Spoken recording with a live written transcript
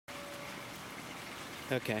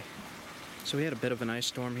Okay, so we had a bit of an ice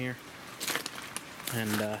storm here,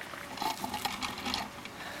 and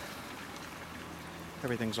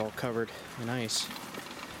everything's all covered in ice,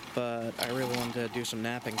 but I really wanted to do some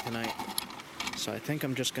napping tonight, so I think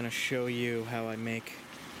I'm just going to show you how I make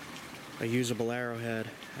a usable arrowhead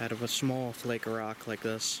out of a small flake of rock like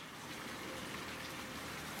this.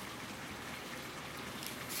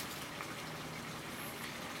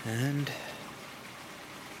 And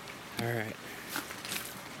alright.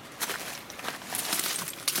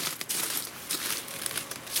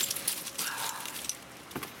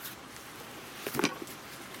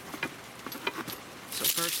 So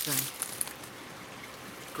first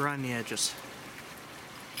thing, grind the edges.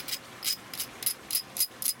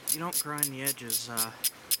 If you don't grind the edges,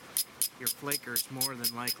 your flaker's more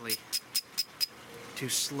than likely to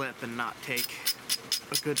slip and not take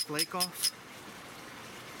a good flake off.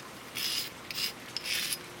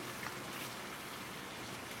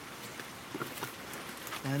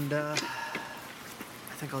 And I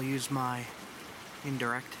think I'll use my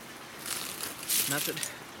indirect method.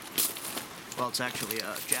 Well, it's actually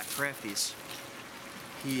Jack Crafty's.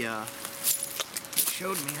 He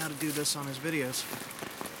showed me how to do this on his videos.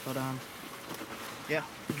 But yeah,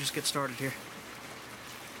 we'll just get started here.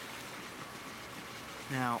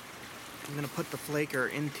 Now, I'm going to put the flaker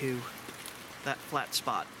into that flat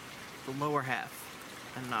spot, the lower half,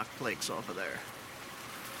 and knock flakes off of there.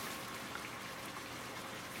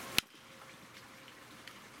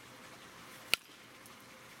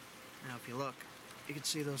 Now if you look, you can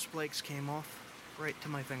see those flakes came off right to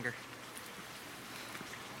my finger.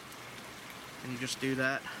 And you just do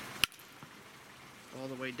that all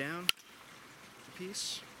the way down the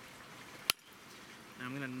piece. Now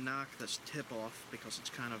I'm going to knock this tip off because it's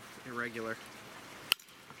kind of irregular.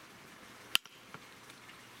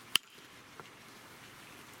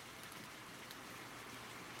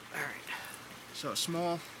 Alright, so a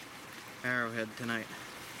small arrowhead tonight.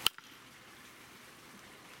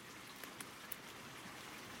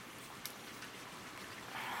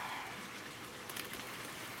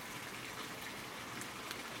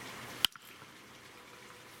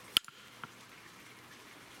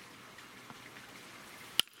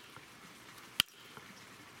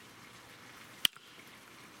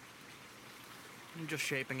 I'm just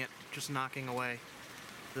shaping it, just knocking away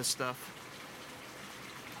this stuff.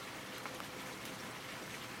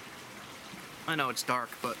 I know it's dark,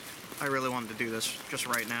 but I really wanted to do this just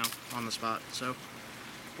right now on the spot, so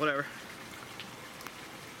whatever.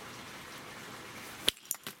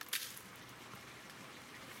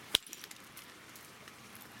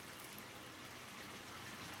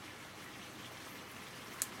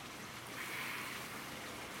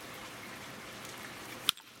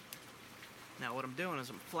 Now what I'm doing is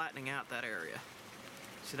I'm flattening out that area.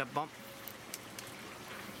 See that bump?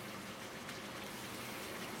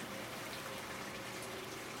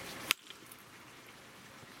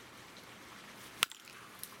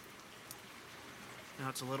 Now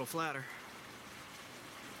it's a little flatter.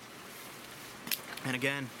 And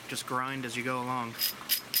again, just grind as you go along.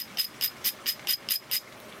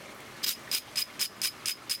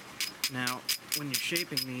 Now, when you're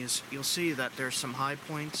shaping these, you'll see that there's some high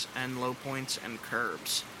points and low points and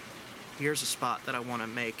curves. Here's a spot that I want to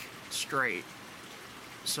make straight,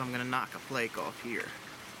 so I'm going to knock a flake off here,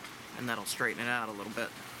 and that'll straighten it out a little bit.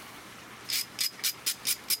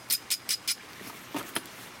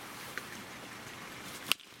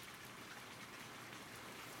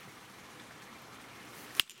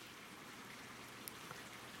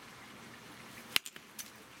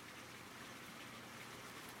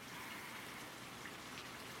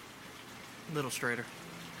 A little straighter.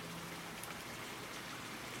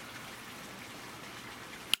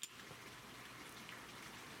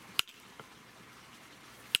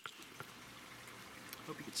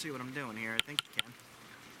 Hope you can see what I'm doing here. I think you can.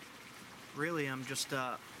 Really, I'm just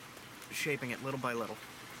shaping it little by little,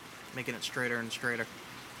 making it straighter and straighter.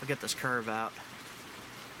 I'll get this curve out.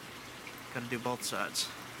 Got to do both sides.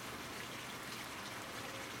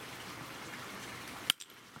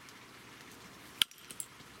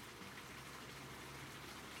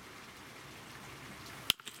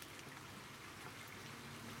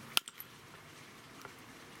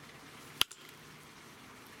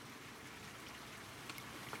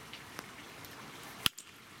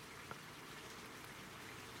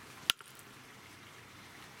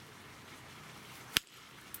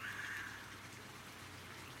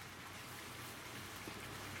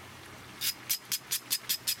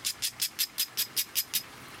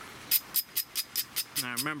 And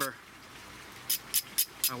I remember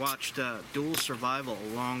I watched Dual Survival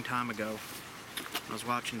a long time ago. I was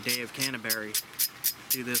watching Dave Canterbury,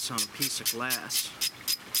 do this on a piece of glass,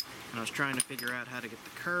 and I was trying to figure out how to get the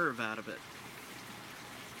curve out of it,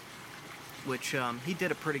 which he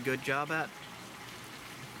did a pretty good job at.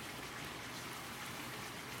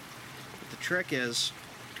 But the trick is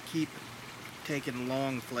to keep taking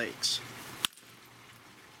long flakes.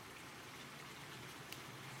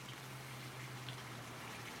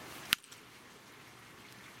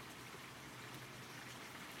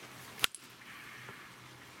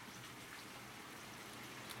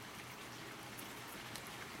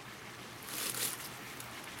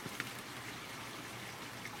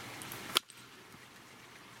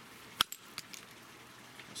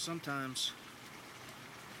 Sometimes,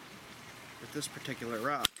 with this particular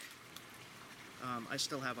rock, I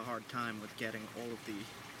still have a hard time with getting all of the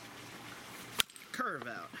curve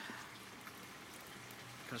out,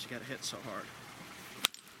 because you gotta hit so hard.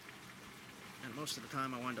 And most of the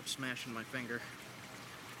time I wind up smashing my finger,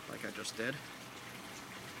 like I just did.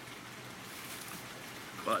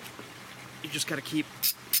 But you just gotta keep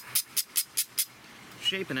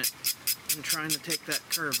shaping it and trying to take that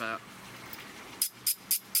curve out.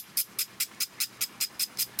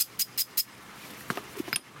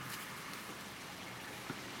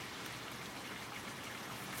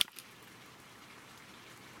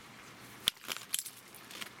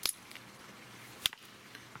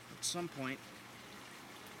 At some point,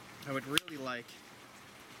 I would really like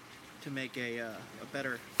to make a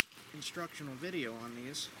better instructional video on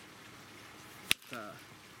these, with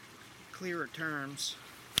clearer terms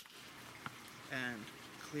and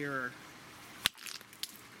clearer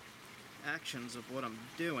actions of what I'm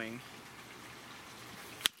doing,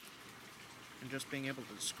 and just being able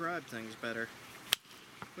to describe things better,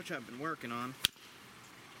 which I've been working on.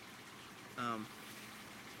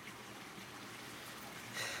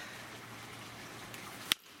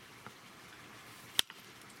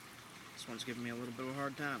 This one's giving me a little bit of a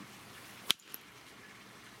hard time.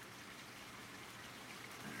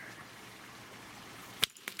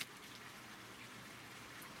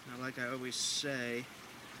 Now, like I always say,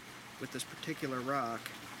 with this particular rock,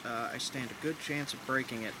 I stand a good chance of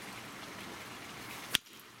breaking it.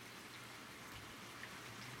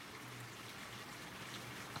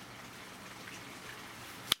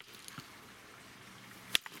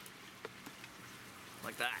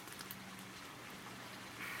 Like that.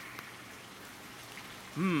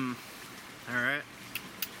 Alright.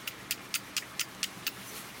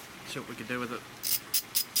 See what we could do with it.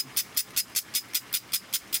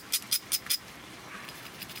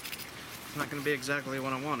 It's not going to be exactly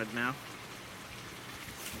what I wanted now.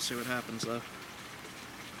 We'll see what happens though.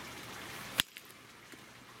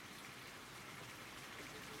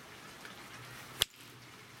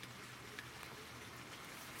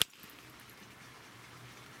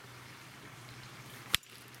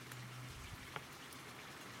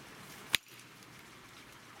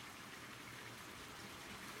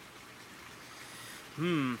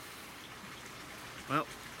 Well,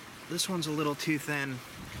 this one's a little too thin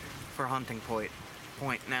for hunting point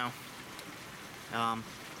now.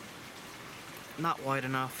 Not wide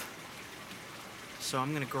enough. So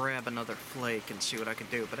I'm gonna grab another flake and see what I can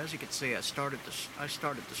do. But as you can see, I started to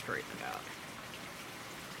straighten it out.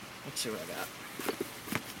 Let's see what I got.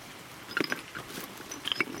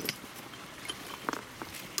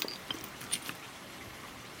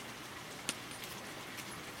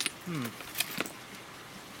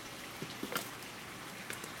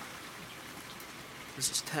 This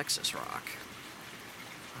is Texas rock.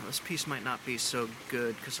 This piece might not be so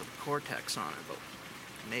good because of the cortex on it, but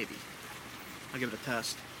maybe. I'll give it a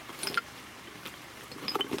test.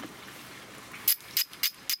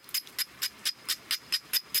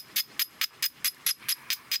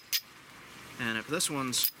 And if this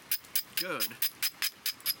one's good,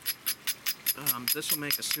 this will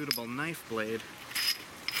make a suitable knife blade.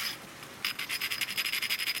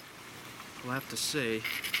 We'll have to see.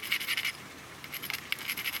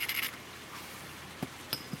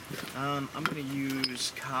 I'm going to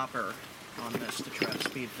use copper on this to try to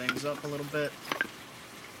speed things up a little bit.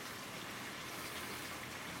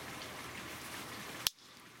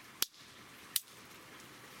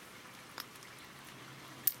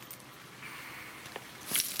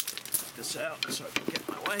 Get this out so I can get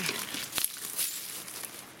my way.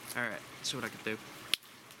 Alright, let's see what I can do.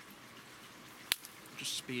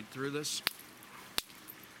 Just speed through this.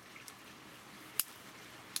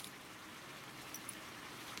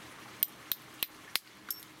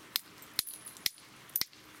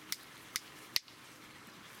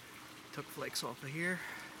 Took flakes off of here.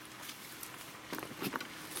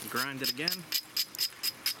 Grind it again.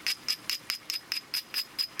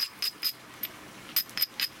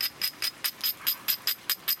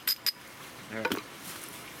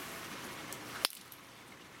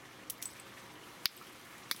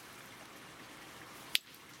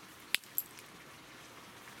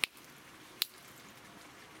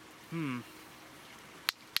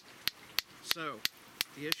 So,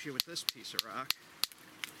 the issue with this piece of rock,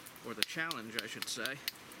 or the challenge I should say,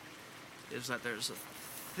 is that there's a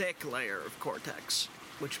thick layer of cortex,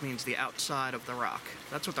 which means the outside of the rock.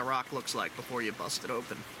 That's what the rock looks like before you bust it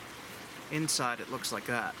open. Inside it looks like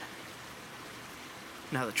that.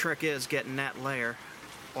 Now the trick is getting that layer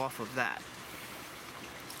off of that,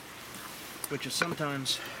 which is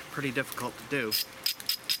sometimes pretty difficult to do.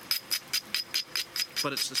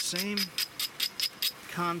 But it's the same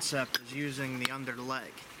concept as using the under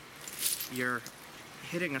leg. You're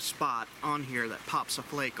hitting a spot on here that pops a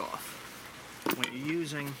flake off. When you're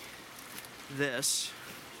using this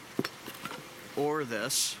or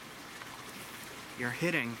this, you're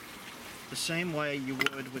hitting the same way you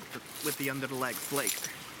would with the under the leg flaker.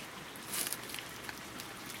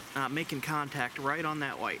 Making contact right on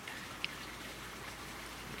that white.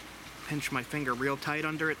 Pinch my finger real tight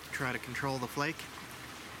under it to try to control the flake.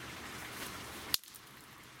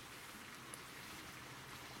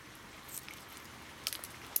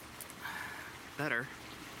 Better.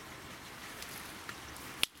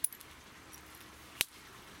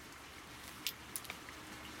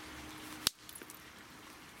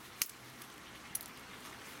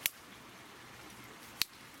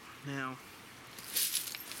 Now,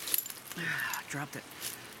 dropped it.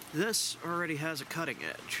 This already has a cutting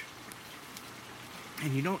edge,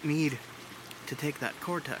 and you don't need to take that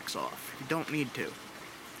cortex off. You don't need to.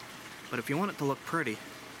 But if you want it to look pretty,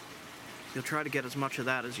 you'll try to get as much of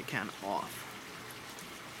that as you can off.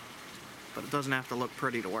 But it doesn't have to look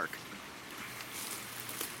pretty to work.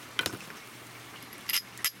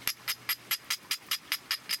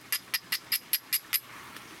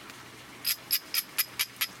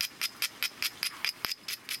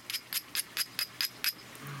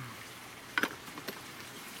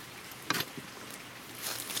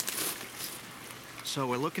 So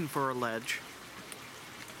we're looking for a ledge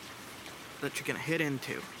that you can hit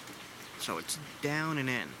into. So it's down and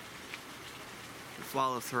in. You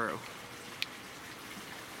follow through.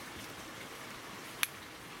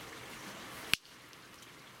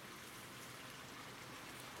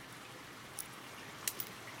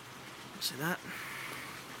 See that?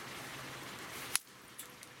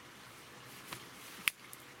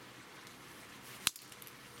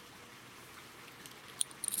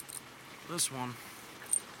 This one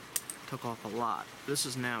took off a lot. This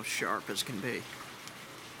is now sharp as can be.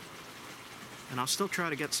 And I'll still try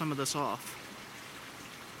to get some of this off.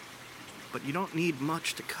 But you don't need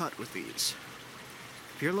much to cut with these.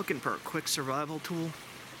 If you're looking for a quick survival tool,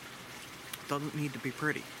 it doesn't need to be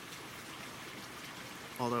pretty.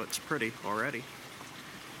 Although it's pretty already.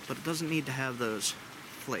 But it doesn't need to have those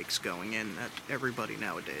flakes going in that everybody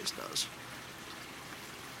nowadays does.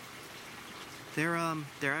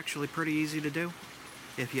 They're actually pretty easy to do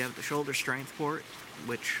if you have the shoulder strength for it,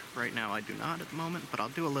 which right now I do not at the moment, but I'll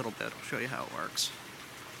do a little bit. I'll show you how it works.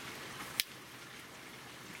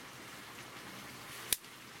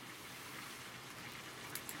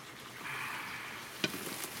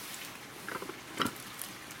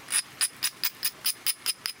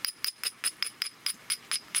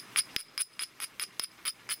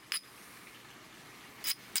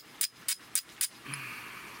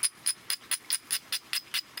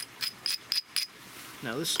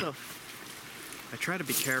 Now this stuff I try to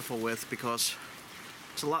be careful with because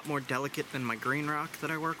it's a lot more delicate than my green rock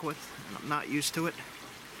that I work with, and I'm not used to it.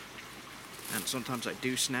 And sometimes I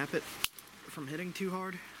do snap it from hitting too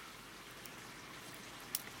hard.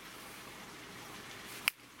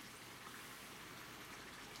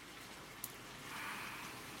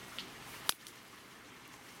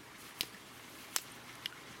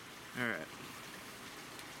 Alright.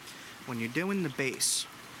 When you're doing the base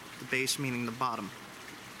meaning the bottom,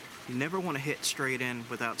 you never want to hit straight in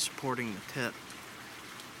without supporting the tip.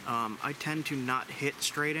 I tend to not hit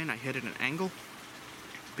straight in, I hit at an angle,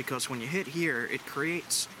 because when you hit here, it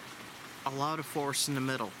creates a lot of force in the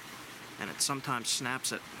middle, and it sometimes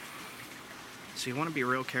snaps it. So you want to be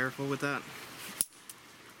real careful with that.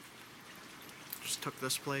 Just took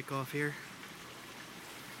this flake off here,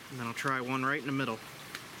 and then I'll try one right in the middle.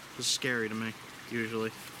 This is scary to me,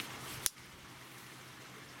 usually.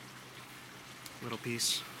 Little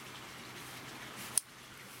piece.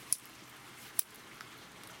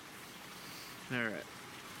 Alright.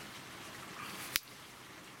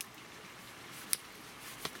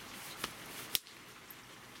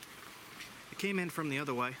 I came in from the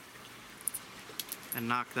other way and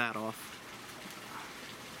knocked that off.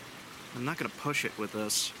 I'm not going to push it with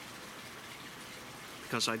this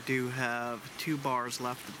because I do have 2 bars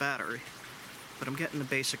left of battery, but I'm getting the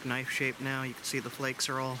basic knife shape now. You can see the flakes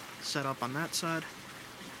are all set up on that side.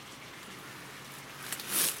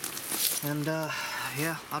 And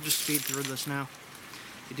yeah, I'll just speed through this now.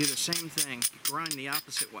 You do the same thing, you grind the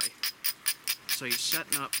opposite way. So you're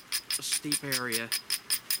setting up a steep area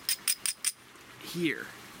here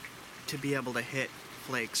to be able to hit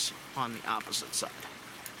flakes on the opposite side.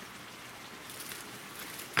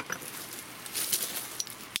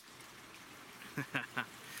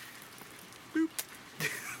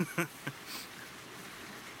 Boop.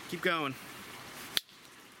 Keep going.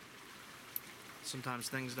 Sometimes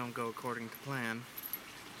things don't go according to plan.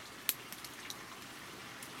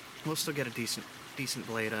 We'll still get a decent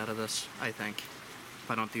blade out of this, I think,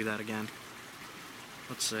 if I don't do that again.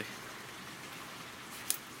 Let's see.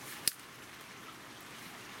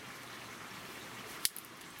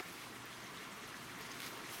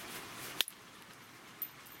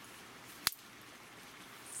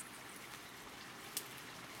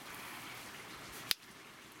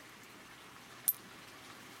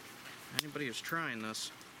 Anybody who's trying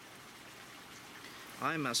this,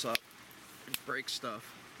 I mess up and break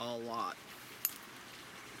stuff a lot.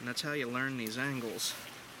 And that's how you learn these angles.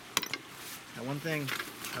 Now, one thing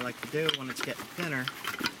I like to do when it's getting thinner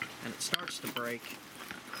and it starts to break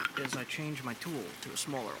is I change my tool to a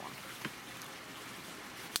smaller one.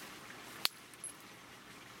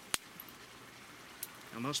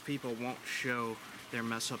 Now, most people won't show their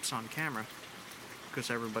mess-ups on camera because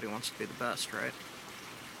everybody wants to be the best, right?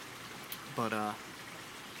 But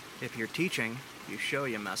if you're teaching, you show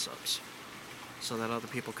your mess-ups so that other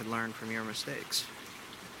people could learn from your mistakes.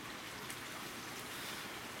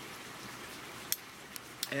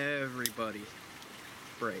 Everybody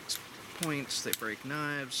breaks points, they break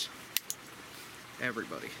knives.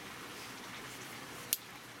 Everybody.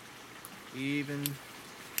 Even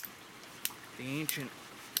the ancient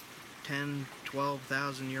 10,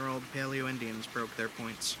 12,000-year-old Paleo-Indians broke their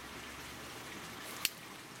points.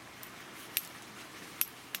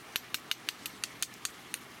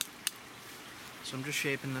 So I'm just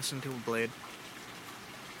shaping this into a blade.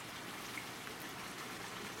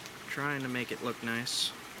 Trying to make it look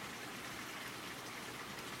nice.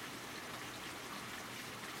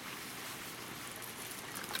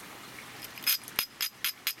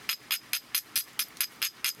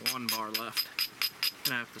 One bar left.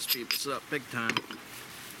 Gonna have to speed this up big time.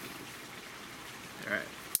 Alright.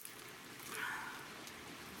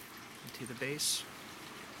 Into the base.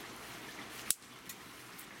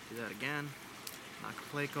 Do that again. Knock the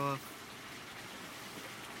flake off.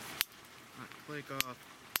 Knock the flake off.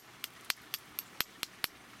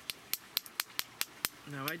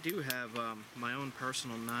 Now I do have my own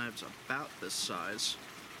personal knives about this size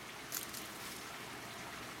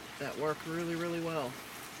that work really, really well.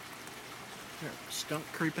 There, skunk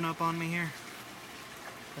creeping up on me here.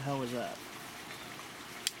 The hell was that?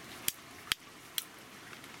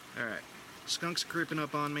 Alright, skunk's creeping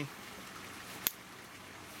up on me.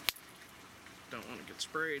 Don't want to get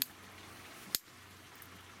sprayed.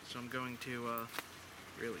 So I'm going to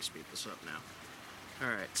really speed this up now.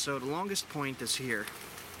 Alright, so the longest point is here.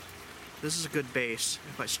 This is a good base.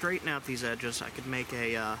 If I straighten out these edges, I could make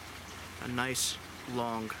a nice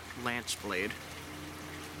long lance blade.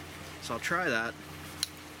 So I'll try that.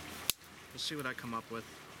 We'll see what I come up with.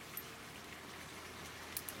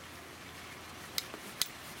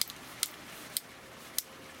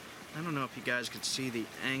 I don't know if you guys could see the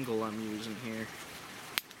angle I'm using here.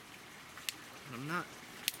 I'm not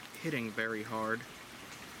hitting very hard.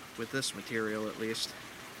 With this material, at least.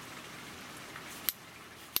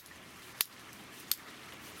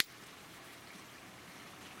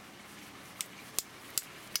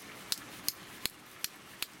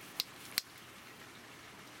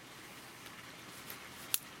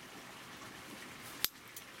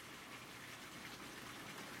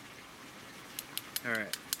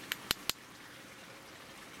 Alright.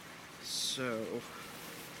 So,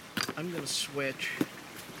 I'm going to switch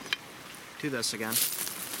to this again.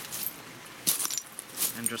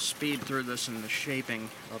 And just speed through this in the shaping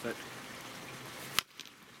of it.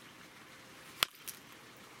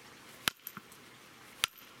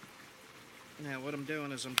 Now what I'm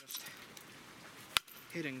doing is I'm just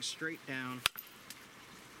hitting straight down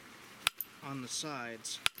on the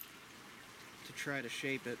sides to try to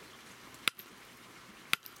shape it.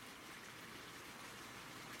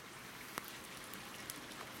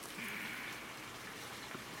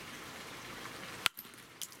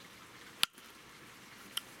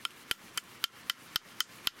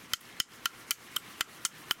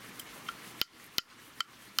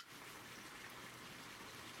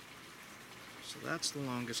 So that's the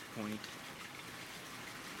longest point.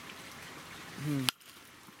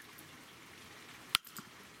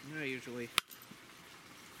 I usually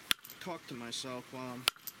talk to myself while I'm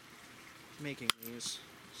making these,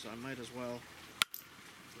 so I might as well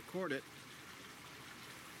record it.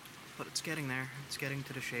 But it's getting there. It's getting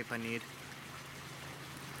to the shape I need.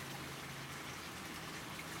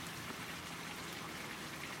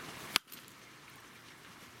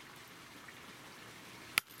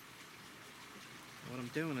 What I'm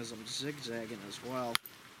doing is I'm zigzagging as well.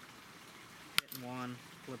 Hitting one,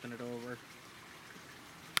 flipping it over.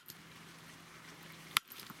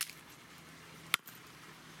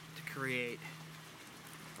 To create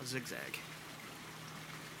a zigzag.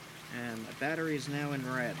 And my battery is now in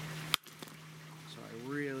red. So I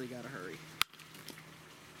really gotta hurry.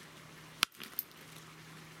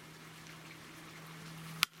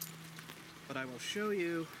 But I will show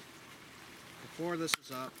you, before this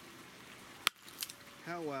is up,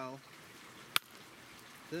 how well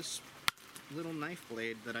this little knife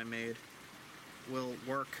blade that I made will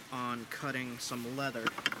work on cutting some leather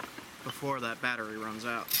before that battery runs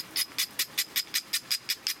out.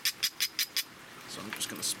 So I'm just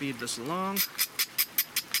going to speed this along.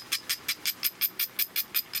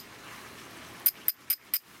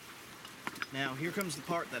 Now here comes the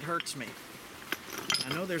part that hurts me.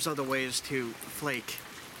 I know there's other ways to flake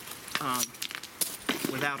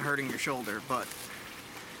without hurting your shoulder, but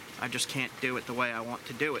I just can't do it the way I want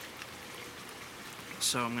to do it.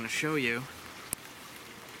 So I'm going to show you.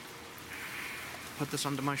 Put this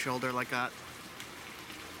under my shoulder like that.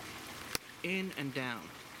 In and down.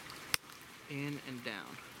 In and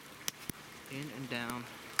down. In and down.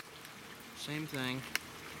 Same thing.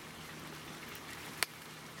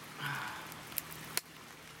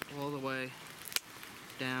 All the way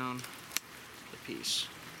down the piece.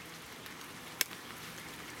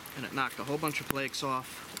 And it knocked a whole bunch of flakes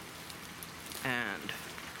off. And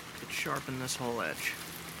it sharpened this whole edge.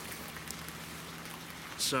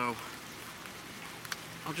 So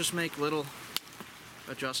I'll just make little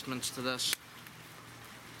adjustments to this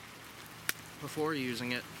before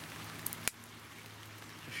using it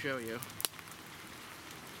to show you.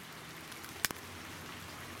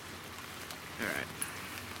 Alright.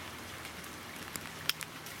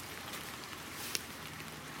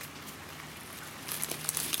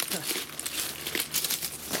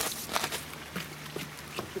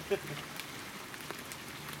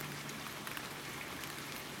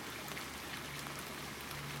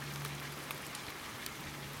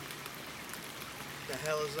 The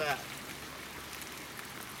hell is that?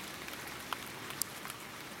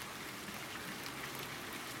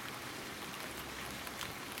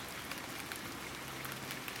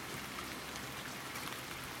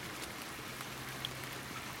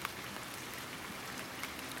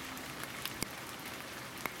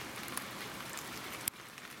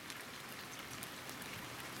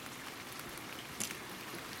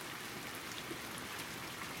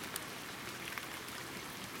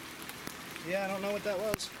 Yeah, I don't know what that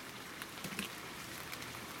was.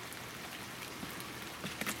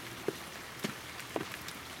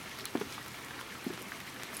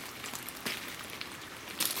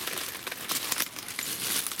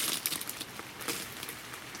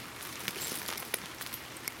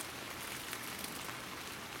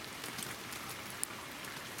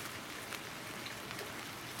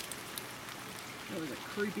 That was a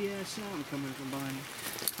creepy ass sound coming from behind me.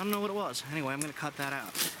 I don't know what it was. Anyway, I'm gonna cut that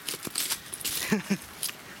out.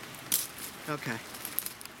 Okay.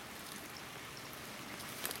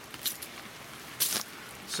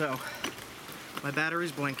 So, my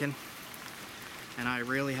battery's blinking, and I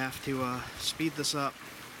really have to speed this up.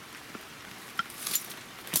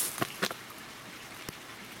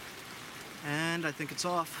 And I think it's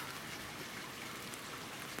off.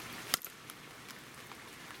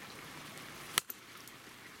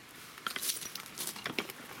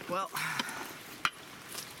 Well,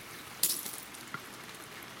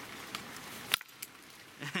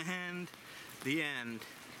 and the end.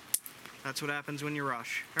 That's what happens when you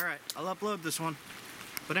rush. Alright, I'll upload this one.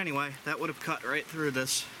 But anyway, that would have cut right through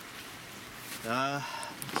this. Let's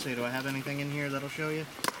see, do I have anything in here that'll show you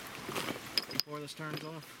before this turns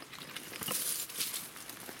off?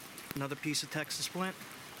 Another piece of Texas flint.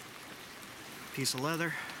 Piece of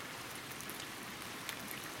leather.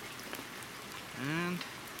 And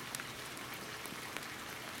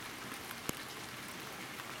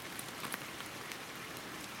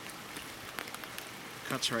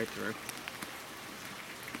cuts right through.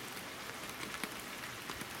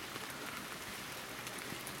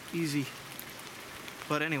 Easy.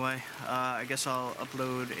 But anyway, I guess I'll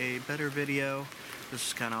upload a better video. This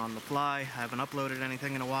is kind of on the fly. I haven't uploaded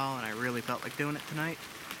anything in a while, and I really felt like doing it tonight.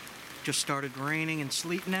 Just started raining and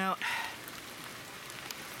sleeting out.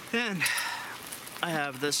 And I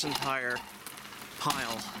have this entire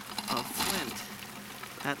pile of flint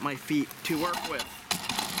at my feet to work with.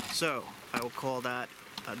 So I will call that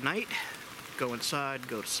a night, go inside,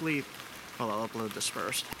 go to sleep. Well, I'll upload this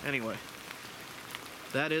first. Anyway,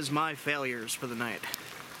 that is my failures for the night.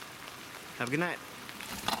 Have a good night.